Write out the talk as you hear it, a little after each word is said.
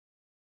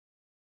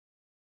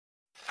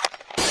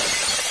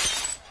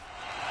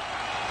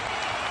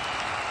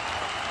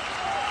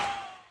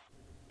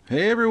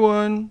Hey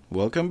everyone,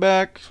 welcome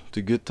back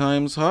to Good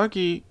Times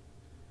Hockey.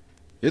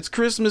 It's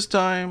Christmas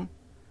time.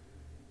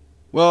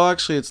 Well,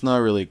 actually it's not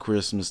really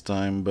Christmas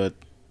time, but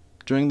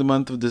during the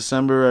month of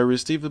December I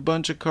received a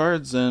bunch of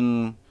cards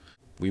and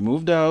we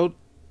moved out.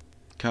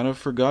 Kind of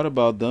forgot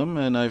about them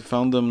and I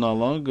found them not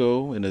long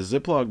ago in a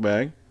Ziploc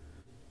bag.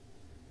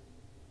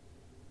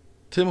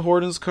 Tim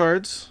Hortons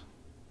cards.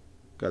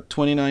 Got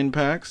 29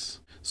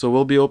 packs. So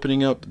we'll be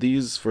opening up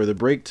these for the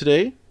break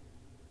today.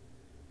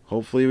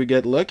 Hopefully we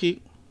get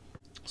lucky.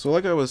 So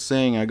like I was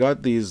saying, I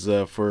got these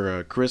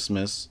for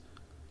Christmas.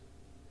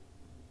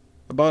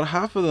 About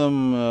half of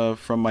them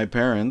from my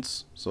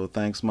parents, so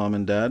thanks mom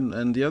and dad,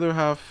 and the other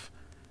half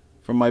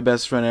from my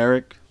best friend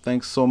Eric.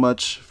 Thanks so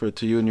much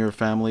to you and your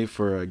family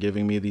for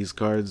giving me these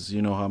cards.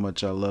 You know how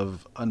much I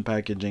love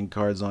unpackaging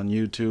cards on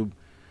YouTube.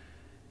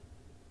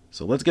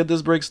 So let's get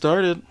this break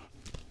started.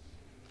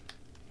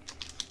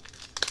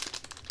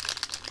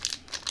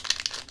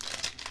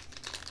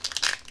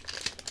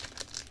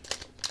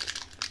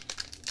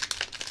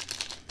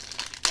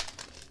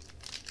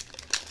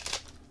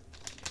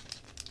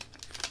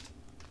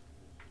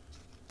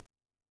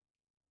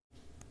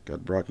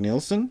 Got Brock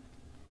Nielsen,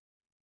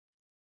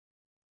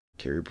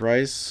 Carey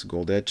Price,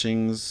 gold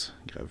etchings,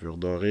 gravure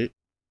dorée,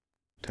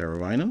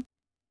 Teravainen,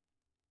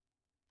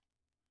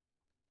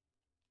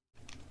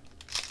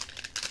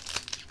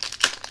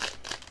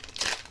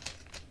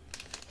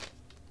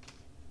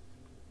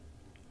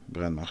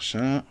 Brad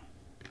Marchand,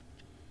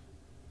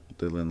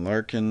 Dylan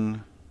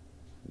Larkin,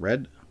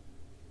 red,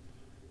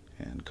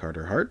 and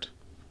Carter Hart.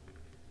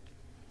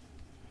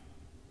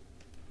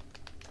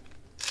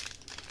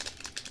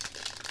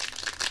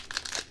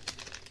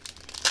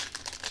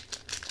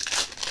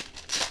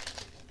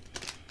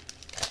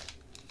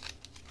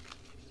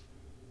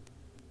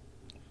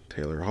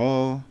 Taylor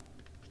Hall,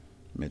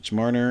 Mitch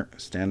Marner,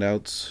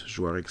 standouts,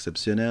 joueur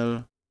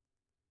exceptionnel,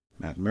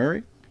 Matt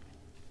Murray.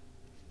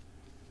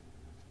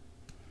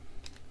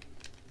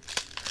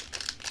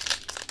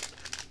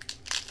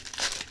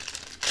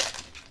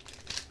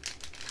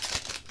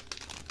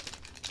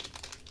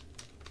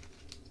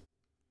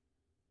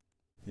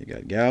 You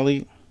got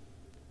Galley,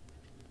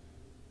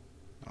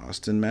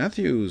 Austin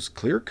Matthews,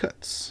 clear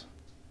cuts.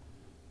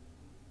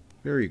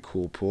 Very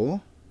cool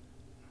pull.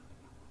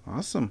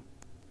 Awesome.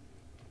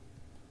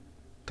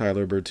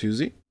 Tyler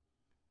Bertuzzi.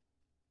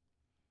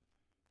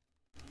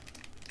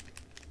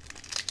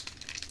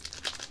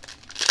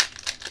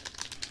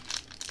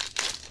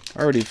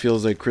 Already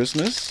feels like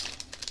Christmas.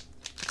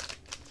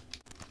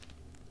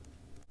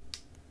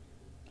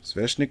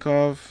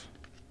 Sveshnikov.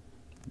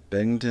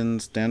 Bennington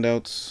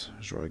standouts.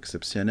 Joueur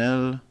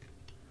exceptionnel.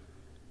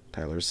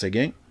 Tyler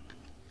Seguin.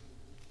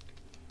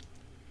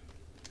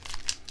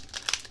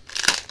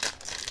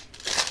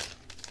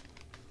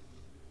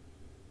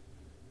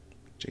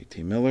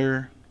 JT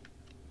Miller.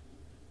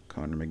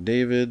 Connor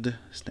McDavid,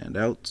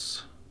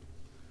 standouts,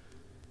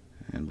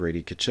 and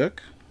Brady Tkachuk.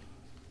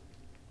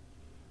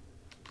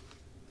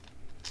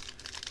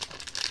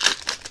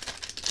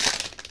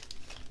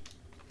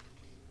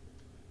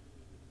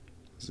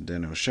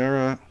 Zdeno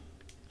Chara,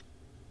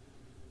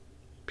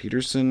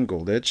 Peterson,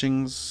 gold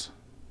etchings,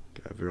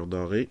 gravure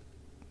dorée,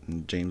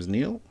 and James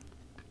Neal.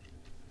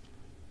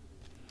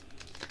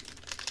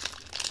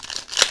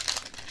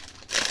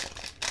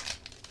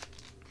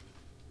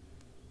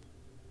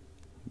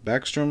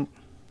 Backstrom.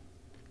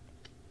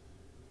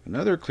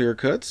 Another clear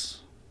cuts.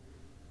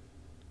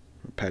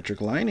 Patrick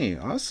Laine.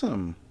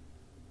 Awesome.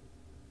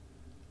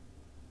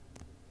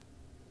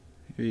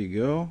 Here you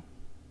go.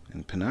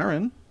 And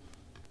Panarin.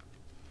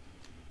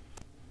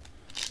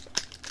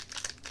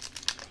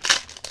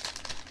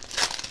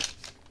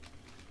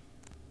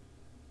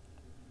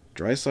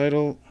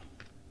 Draisaitl.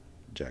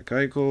 Jack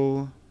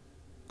Eichel.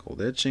 Gold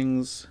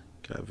etchings.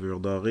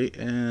 Gravure dorée,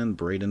 and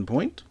Braden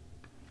Point.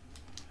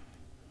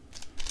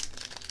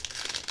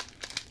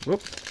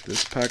 Whoop,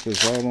 this pack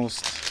was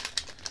almost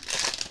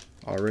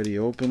already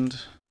opened.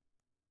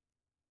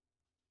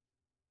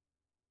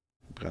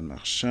 Brad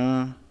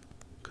Marchand,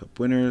 Cup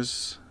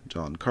winners,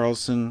 John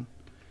Carlson,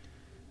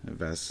 and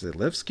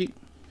Vasilevsky.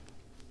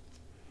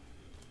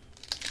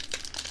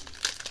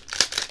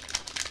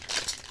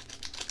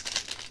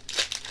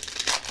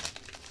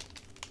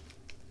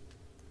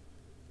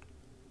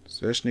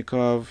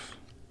 Sveshnikov,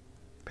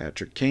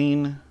 Patrick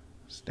Kane,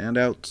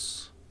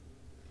 standouts.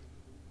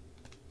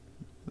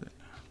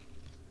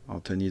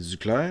 Anthony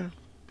Duclair.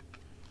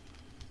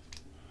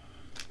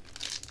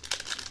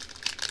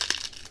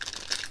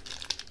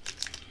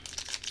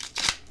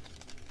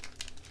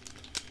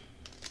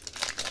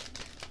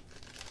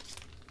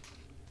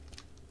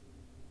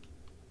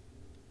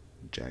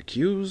 Jack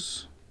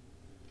Hughes.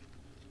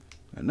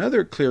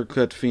 Another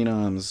clear-cut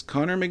phenoms,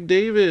 Connor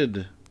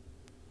McDavid.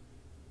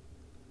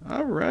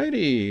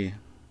 Alrighty.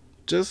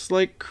 Just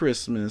like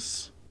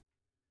Christmas.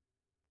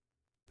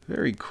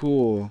 Very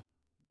cool.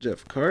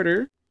 Jeff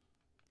Carter.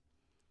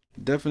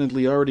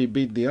 Definitely already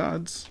beat the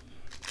odds.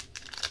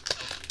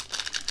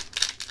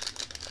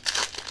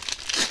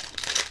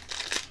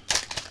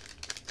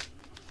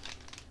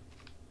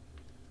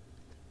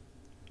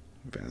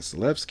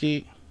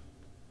 Vasilevsky.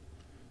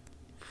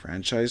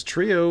 Franchise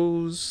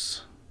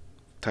trios.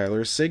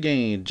 Tyler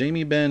Seguin,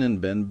 Jamie Benn,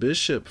 and Ben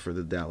Bishop for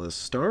the Dallas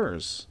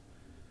Stars.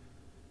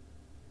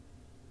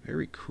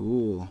 Very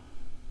cool.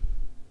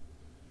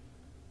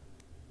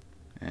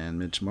 And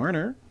Mitch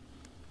Marner.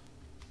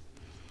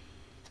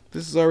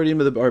 This is already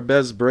our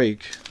best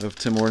break of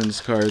Tim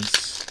Hortons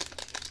cards.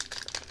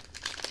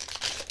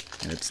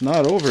 And it's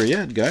not over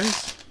yet,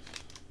 guys.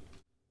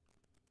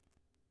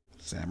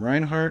 Sam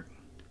Reinhart.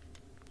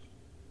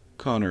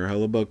 Connor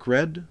Hellebuck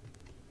Red.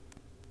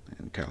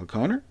 And Kyle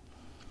Connor.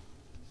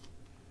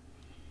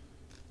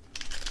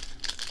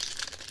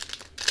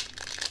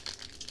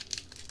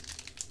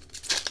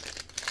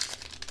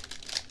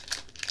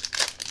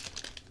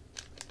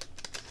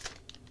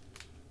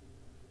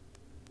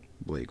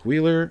 Blake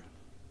Wheeler.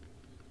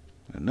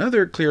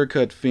 Another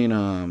clear-cut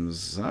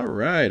Phenoms.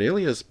 Alright,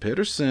 Elias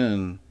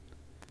Pettersson.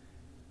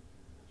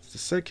 It's the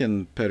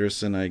second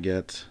Pettersson I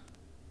get.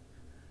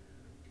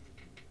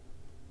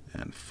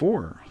 And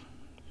 4.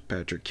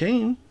 Patrick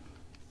Kane.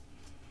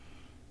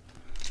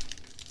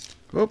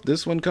 Oh,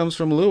 this one comes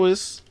from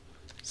Lewis.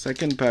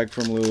 Second pack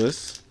from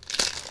Lewis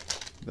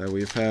that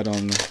we've had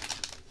on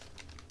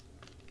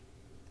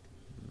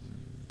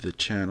the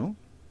channel.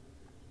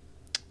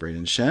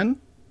 Braden Shen.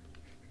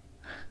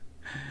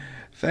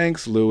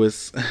 Thanks,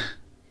 Lewis.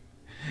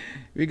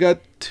 We got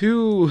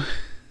 2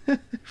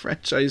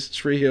 franchise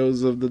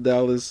trios of the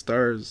Dallas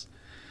Stars.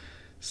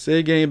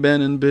 Seguin,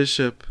 Ben, and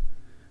Bishop.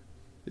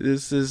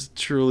 This is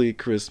truly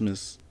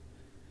Christmas.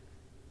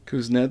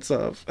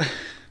 Kuznetsov.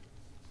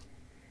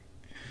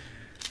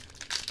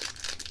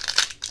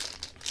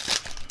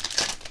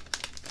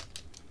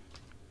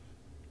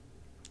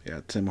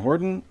 Yeah, Tim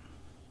Horton.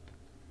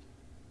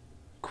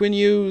 Quinn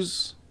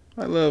Hughes.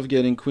 I love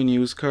getting Quinn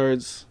Hughes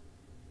cards.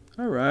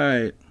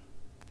 Alright.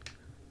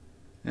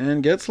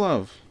 And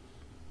Getzlov.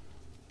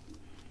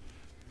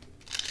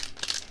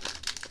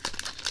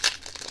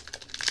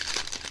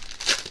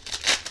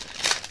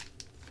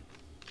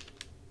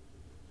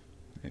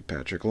 Hey,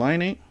 Patrick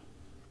Laine.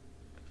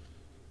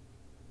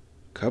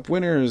 Cup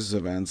winners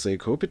of Anse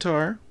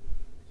Kopitar.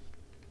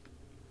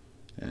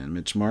 And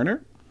Mitch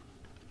Marner.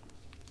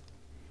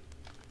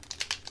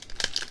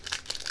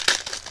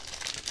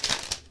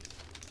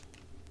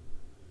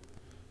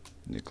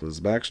 Nicholas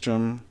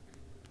Backstrom.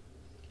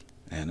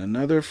 And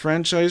another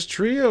franchise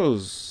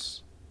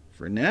trios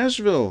for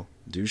Nashville.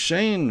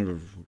 Duchesne,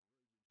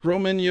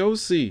 Roman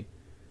Yossi,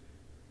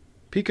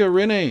 Pekka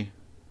Rinne.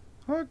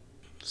 Oh,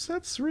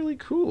 that's really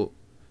cool.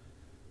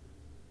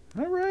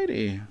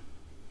 Alrighty.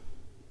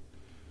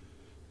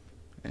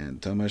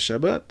 And Thomas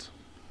Chabot.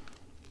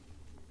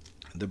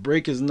 The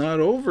break is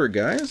not over,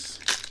 guys.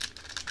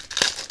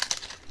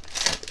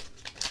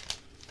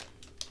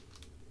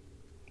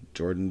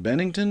 Jordan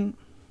Bennington.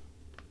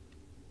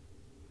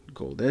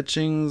 Gold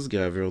etchings,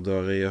 Gravure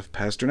Doré of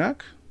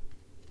Pasternak,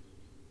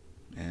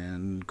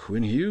 and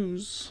Quinn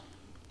Hughes.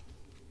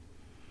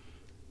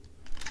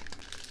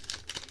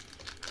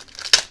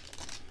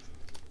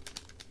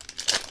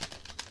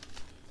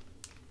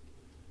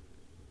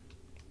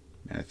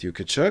 Matthew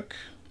Tkachuk,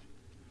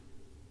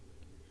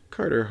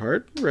 Carter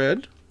Hart,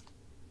 red.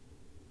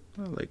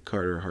 I like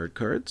Carter Hart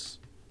cards.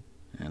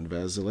 And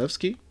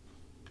Vasilevsky.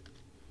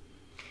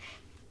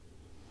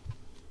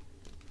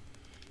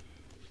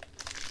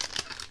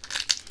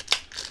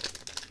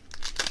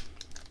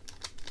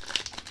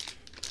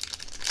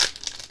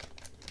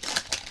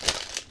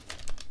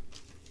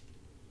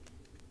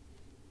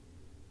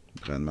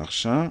 Brad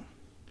Marchand,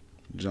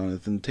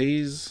 Jonathan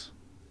Toews,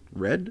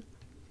 red,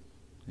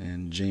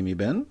 and Jamie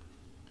Benn.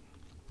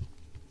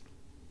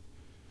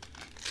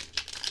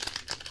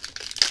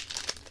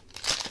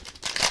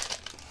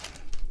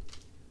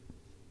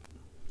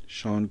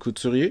 Sean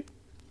Couturier.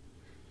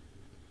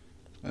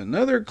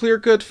 Another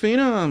clear-cut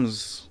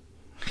Phenoms.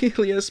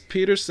 Elias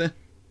Pettersson.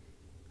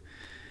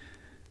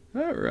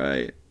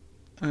 Alright.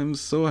 I'm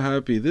so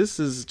happy. This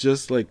is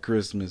just like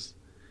Christmas.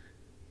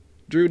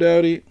 Drew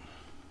Doughty.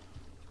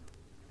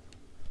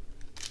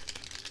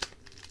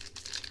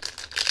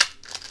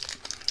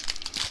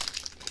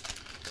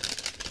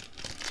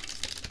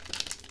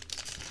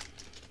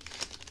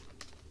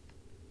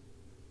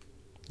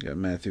 Got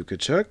Matthew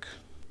Tkachuk.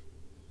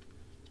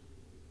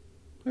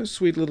 A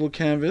sweet little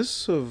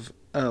canvas of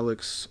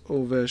Alex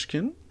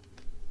Ovechkin.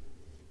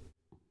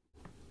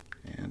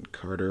 And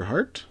Carter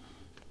Hart.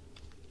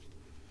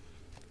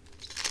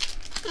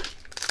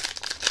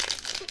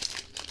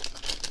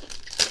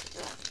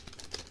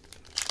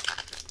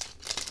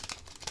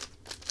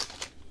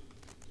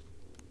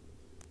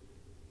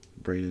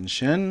 Braden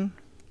Shen.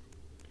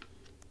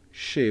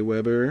 Shea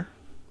Weber.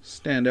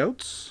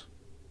 Standouts.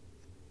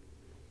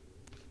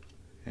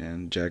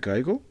 And Jack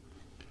Eichel.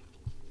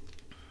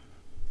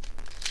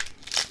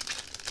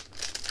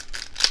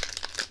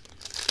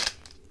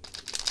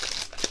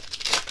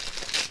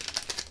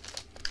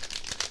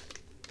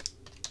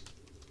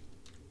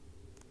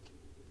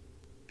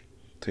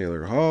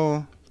 Taylor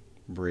Hall,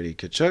 Brady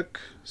Tkachuk,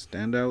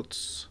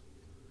 standouts,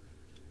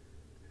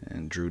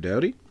 and Drew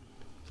Doughty.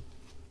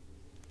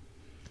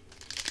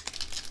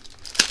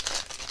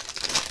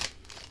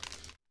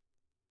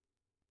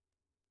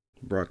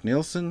 Brock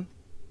Nielsen.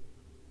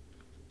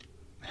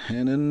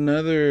 And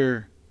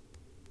another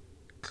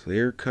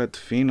clear-cut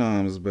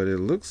Phenoms, but it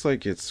looks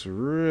like it's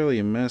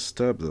really messed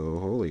up though.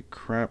 Holy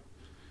crap.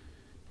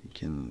 You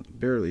can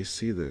barely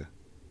see the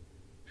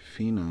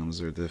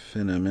Phenoms or the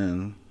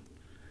Phenomen.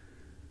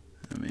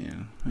 I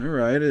mean,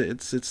 alright,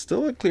 it's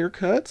still a clear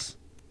cut.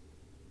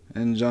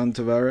 And John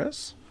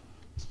Tavares.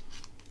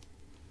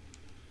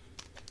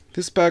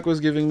 This pack was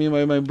giving me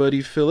by my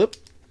buddy Philip.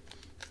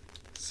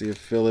 See if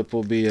Philip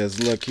will be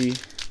as lucky.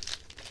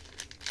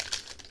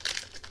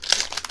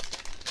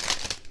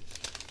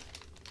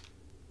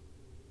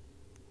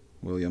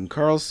 William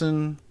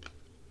Karlsson.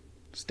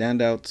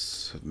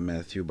 Standouts of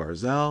Matthew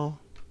Barzal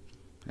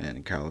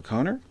and Kyle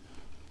Connor.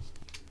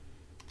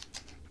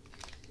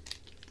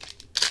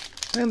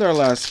 And our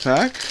last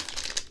pack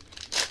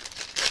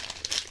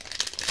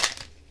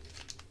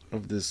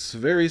of this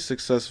very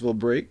successful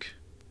break.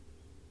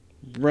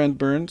 Brent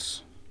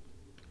Burns.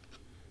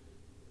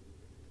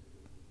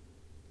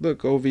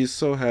 Look, Ovi's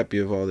so happy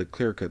of all the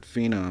clear-cut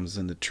Phenoms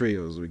and the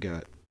trios we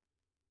got.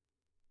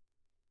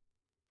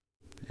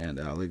 And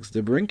Alex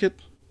DeBrincat.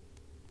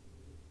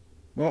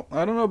 Well,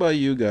 I don't know about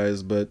you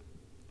guys, but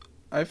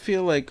I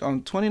feel like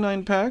on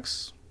 29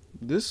 packs,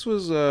 this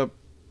was a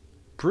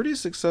pretty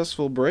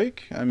successful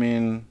break. I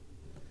mean,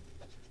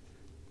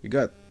 we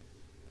got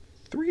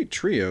 3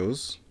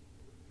 trios.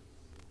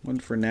 One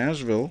for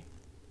Nashville.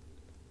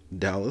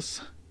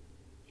 Dallas.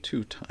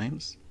 2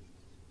 times.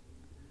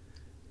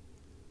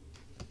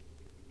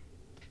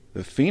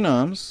 The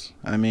Phenoms,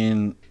 I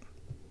mean,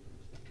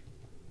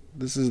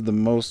 this is the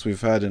most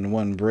we've had in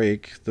one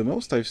break. The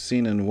most I've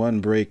seen in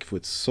one break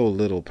with so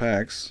little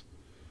packs.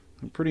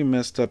 A pretty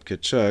messed up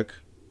Kachuk.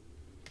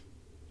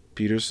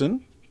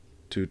 Peterson,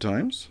 2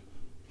 times.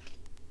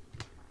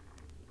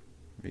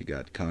 We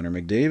got Connor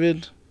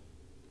McDavid,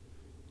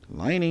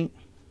 Liney,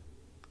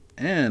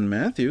 and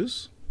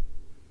Matthews.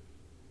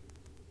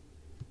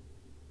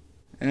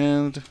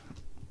 And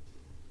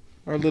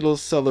our little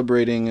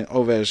celebrating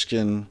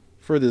Ovechkin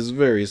for this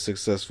very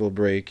successful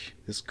break.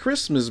 This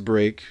Christmas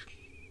break.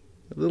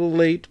 A little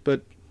late,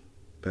 but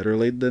better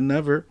late than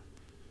never.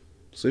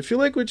 So if you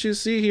like what you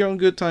see here on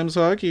Good Times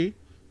Hockey,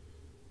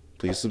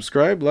 please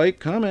subscribe, like,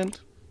 comment.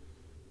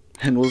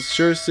 And we'll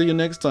sure see you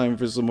next time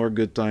for some more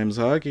Good Times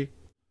Hockey.